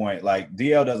 At some point, like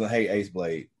DL doesn't hate Ace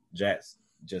Blade. Jax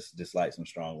just dislikes him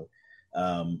strongly.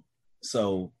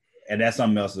 So. And that's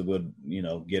something else that we'll,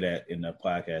 get at in the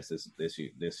podcast this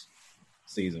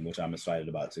season, which I'm excited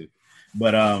about too.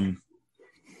 But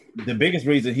the biggest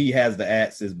reason he has the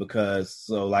axe is because,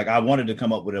 I wanted to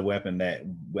come up with a weapon that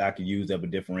I could use that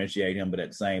would differentiate him, but at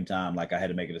the same time, I had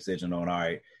to make a decision on, all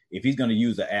right, if he's going to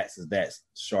use the axe that's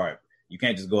sharp, you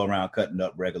can't just go around cutting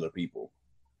up regular people.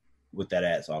 with that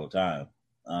ass all the time.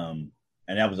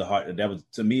 And that was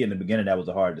to me in the beginning, that was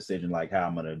a hard decision, like how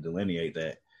I'm going to delineate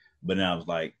that. But then I was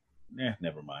like,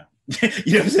 never mind.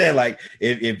 You know what I'm saying? Like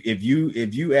if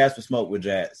you ask for smoke with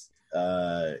Jats,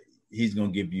 he's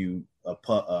going to give you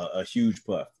a huge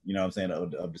puff, you know what I'm saying,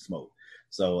 of the smoke.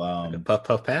 So like a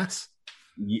puff pass?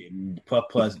 Yeah, puff,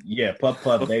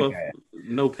 they pass.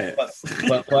 No pass.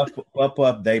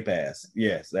 Puff, they pass.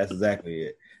 Yes, that's exactly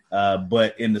it.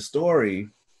 But in the story,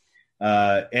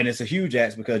 and it's a huge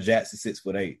axe because Jats is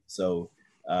 6'8". So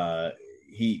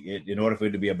in order for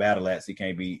it to be a battle axe,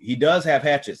 he does have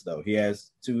hatchets though. He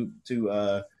has two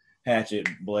hatchet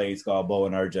blades called Bow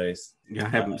and RJs. Yeah, I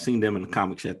haven't seen them in the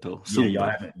comics yet though.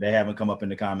 They haven't come up in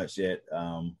the comics yet.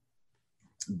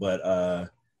 But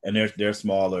they're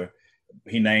smaller.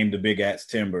 He named the big axe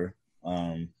Timber,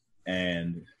 and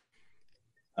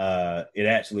it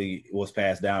actually was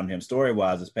passed down to him. Story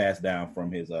wise, it's passed down from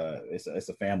his. It's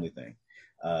a family thing.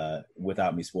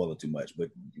 Without me spoiling too much, but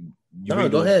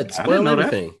go ahead. Spoil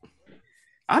everything.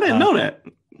 I didn't know that.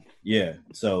 Yeah.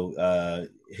 So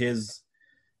his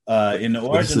in the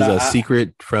origin, this is a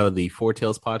secret from the Four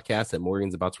Tales podcast that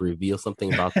Morgan's about to reveal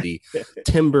something about the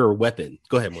timber weapon.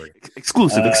 Go ahead, Morgan.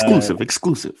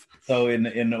 Exclusive. So in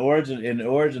the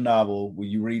origin novel, when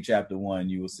you read chapter 1,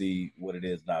 you will see what it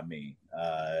is not mean.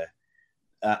 I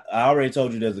already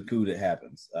told you there's a coup that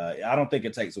happens. I don't think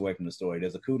it takes away from the story.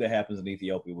 There's a coup that happens in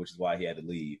Ethiopia, which is why he had to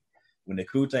leave. When the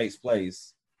coup takes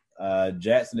place,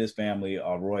 Jats and his family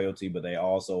are royalty, but they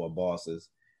also are bosses.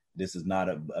 This is not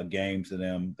a game to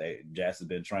them. Jats has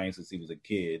been trained since he was a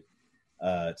kid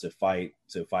to fight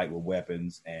with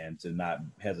weapons and to not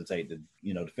hesitate to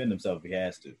defend himself if he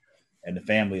has to. And the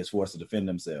family is forced to defend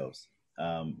themselves.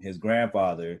 His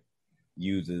grandfather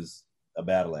uses a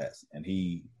battle axe, and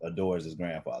he adores his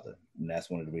grandfather, and that's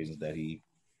one of the reasons that he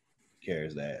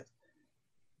carries the axe.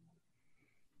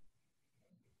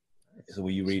 So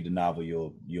when you read the novel,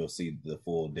 you'll see the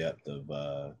full depth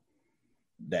of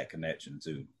that connection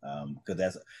too, because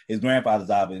that's his grandfather's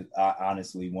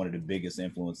honestly one of the biggest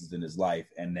influences in his life,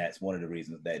 and that's one of the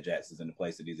reasons that Jackson's in the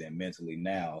place that he's in mentally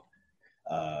now.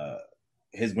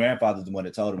 His grandfather's the one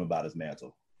that told him about his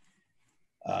mantle.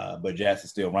 But Jackson's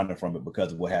still running from it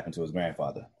because of what happened to his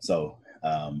grandfather. So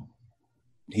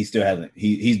he still hasn't.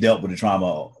 He's dealt with the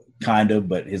trauma, kind of,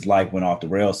 but his life went off the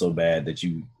rails so bad that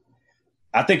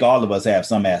I think all of us have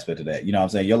some aspect of that. You know what I'm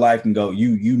saying? Your life can go.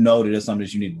 You know that there's something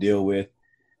that you need to deal with,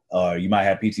 or you might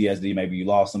have PTSD. Maybe you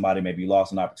lost somebody. Maybe you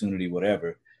lost an opportunity.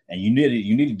 Whatever, and you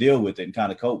need to deal with it and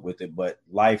kind of cope with it. But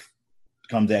life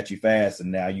comes at you fast,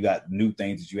 and now you got new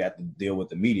things that you have to deal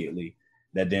with immediately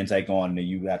that then take on, and then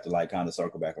you have to like kind of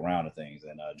circle back around to things.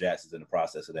 And Jackson's in the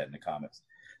process of that in the comics.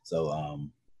 So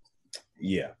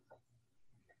yeah.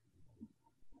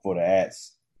 For the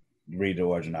ads, read the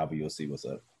origin novel, you'll see what's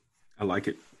up. I like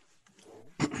it.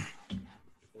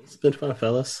 It's been fun,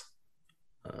 fellas.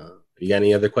 You got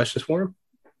any other questions for him?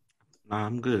 Nah,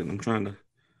 I'm good. I'm trying to.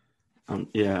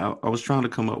 I was trying to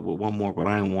come up with one more, but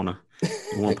I didn't want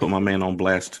to put my man on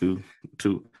blast too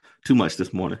much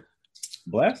this morning.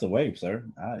 Blast away, sir.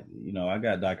 I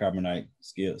got dicarbonate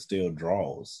steel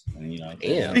draws, and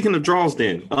Speaking of draws,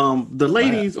 then the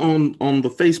ladies on the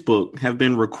Facebook have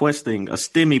been requesting a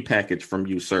STEMI package from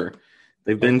you, sir.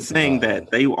 They've been saying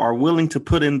that they are willing to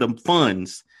put in the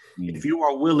funds if you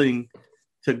are willing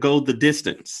to go the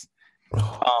distance.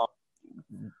 The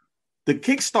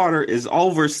Kickstarter is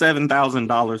over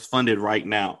 $7,000 funded right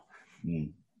now.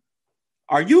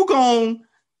 Are you going to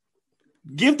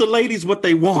give the ladies what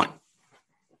they want?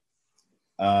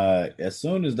 As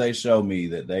soon as they show me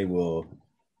that they will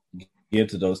give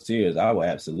to those tiers, I will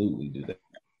absolutely do that.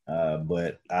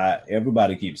 But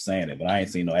everybody keeps saying it, but I ain't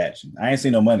seen no action. I ain't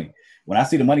seen no money. When I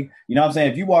see the money, you know what I'm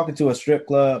saying? If you walk into a strip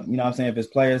club, you know what I'm saying? If it's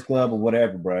Players Club or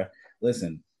whatever, bro,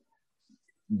 listen,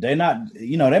 they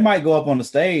might go up on the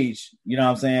stage, you know what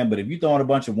I'm saying? But if you throw in a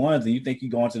bunch of ones and you think you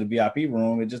go into the VIP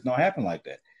room, it just don't happen like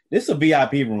that. This is a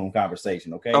VIP room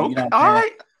conversation, okay? You know what I'm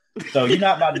saying? Right. So you're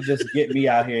not about to just get me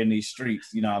out here in these streets,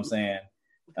 you know what I'm saying?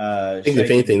 I think if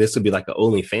anything, this would be like an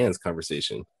OnlyFans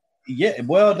conversation. Yeah,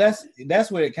 well, that's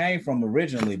where it came from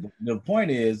originally. But the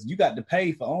point is, you got to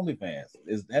pay for OnlyFans.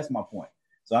 That's my point.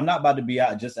 So I'm not about to be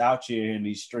out here in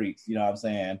these streets, you know what I'm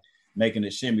saying, making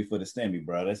it shimmy for the stimmy,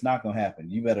 bro. That's not gonna happen.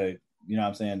 You better, you know what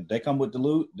I'm saying. They come with the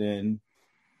loot, then,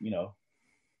 Well,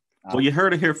 you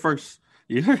heard it here first.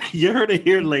 You heard it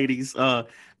here, ladies. Go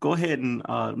ahead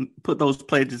and put those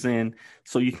pledges in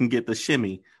so you can get the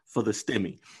shimmy for the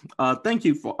stimmy. Thank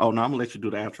you for. Oh no, I'm gonna let you do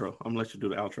the outro.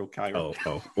 Kyrun.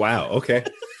 Oh, wow. Okay.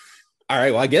 All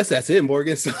right. Well, I guess that's it,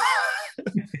 Morgan. So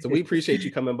So we appreciate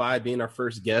you coming by, being our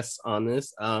first guest on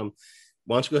this. Why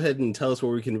don't you go ahead and tell us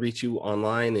where we can reach you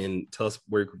online and tell us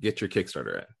where to get your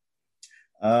Kickstarter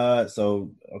at.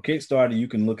 So Kickstarter, you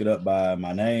can look it up by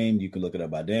my name. You can look it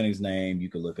up by Danny's name. You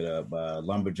can look it up by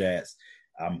Lumberjax.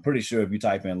 I'm pretty sure if you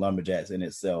type in Lumberjax in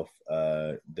itself,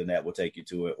 then that will take you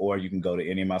to it. Or you can go to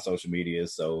any of my social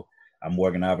medias. So I'm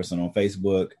Morgan Iverson on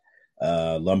Facebook,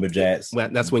 Lumberjax. Well,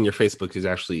 that's when your Facebook is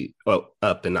actually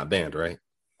up and not banned, right?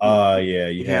 Yeah,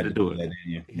 you had to do it. That, didn't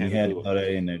you? You had to put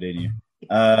that in there, didn't you?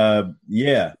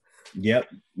 Yeah.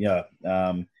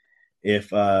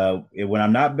 If when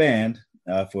I'm not banned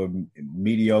for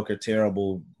mediocre,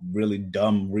 terrible, really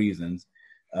dumb reasons,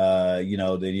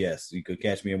 then yes, you could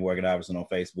catch me at Morgan Iverson on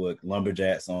Facebook,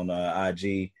 Lumberjax on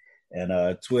IG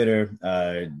and Twitter.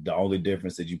 The only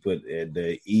difference that you put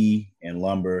the E in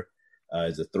lumber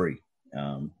is a 3.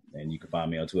 And you can find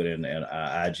me on Twitter and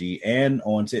IG and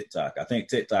on TikTok. I think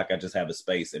TikTok, I just have a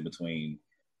space in between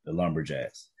the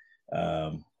Lumberjax.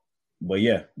 But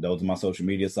yeah, those are my social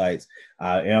media sites.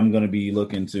 I am going to be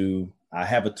looking to, I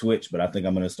have a Twitch, but I think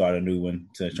I'm going to start a new one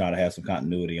to try to have some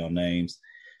continuity on names.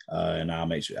 And I'll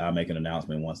make an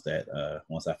announcement once I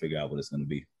figure out what it's going to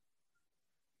be.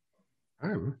 All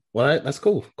right. Well, that's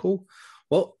cool. Cool.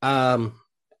 Well,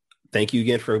 thank you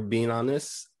again for being on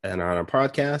this and on our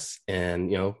podcast,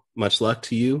 and, much luck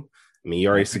to you. I mean,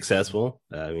 you're already successful.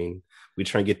 I mean, we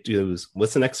try and get to those.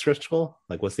 What's the next stretch goal?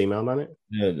 Like, what's the amount on it?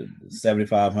 Yeah,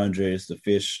 7,500 is the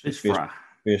fish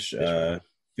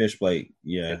plate.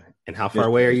 Yeah. And how far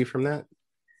away are you from that?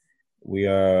 We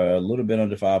are a little bit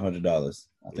under $500.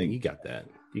 I think you got that.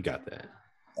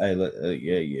 Hey, look,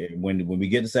 yeah. When we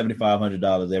get to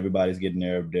 $7,500, everybody's getting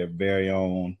their very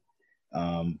own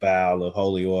vial of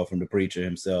holy oil from the preacher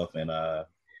himself, and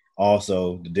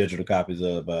also the digital copies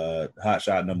of Hot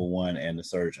Shot #1 and The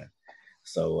Surgeon.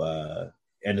 So,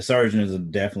 and The Surgeon is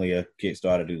definitely a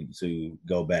Kickstarter to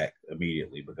go back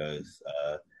immediately, because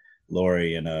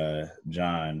Lori and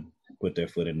John put their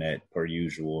foot in that per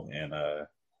usual, and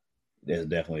it's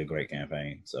definitely a great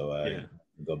campaign. So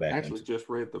go back. I actually just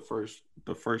read the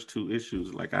first 2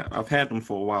 issues. Like I've had them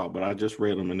for a while, but I just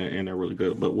read them and they're really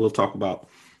good. But we'll talk about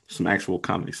some actual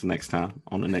comics next time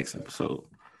on the next episode.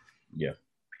 Yeah.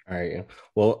 All right.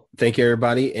 Well, thank you,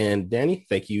 everybody. And Danny,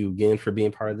 thank you again for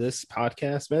being part of this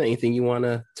podcast, man. Anything you want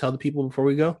to tell the people before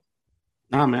we go?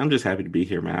 Nah, man, I'm just happy to be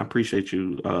here, man. I appreciate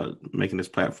you making this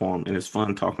platform, and it's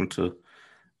fun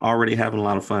already having a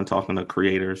lot of fun talking to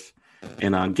creators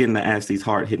and getting to ask these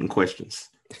hard-hitting questions.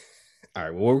 All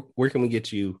right. Well, where can we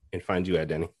get you and find you at,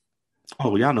 Danny?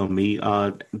 Oh, y'all know me.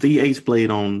 The Ace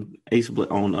Blade on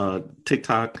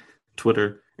TikTok,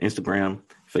 Twitter, Instagram,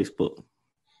 Facebook.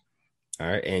 All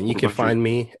right. And you can find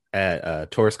me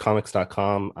at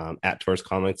tauruscomics.com, at Taurus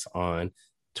Comics on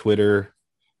Twitter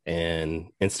and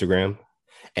Instagram.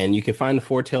 And you can find the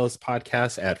Four Tales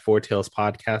podcast at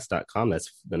fourtalespodcast.com.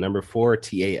 That's the number 4,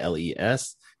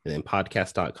 TALES, and then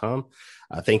podcast.com.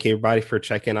 Thank you, everybody, for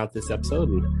checking out this episode,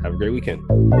 and have a great weekend.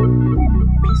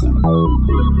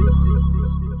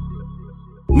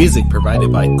 Music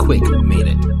provided by Quick Made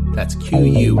It. That's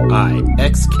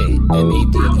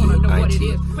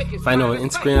QUIXKMADEIT. Find it on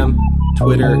Instagram,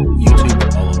 Twitter,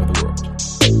 YouTube, all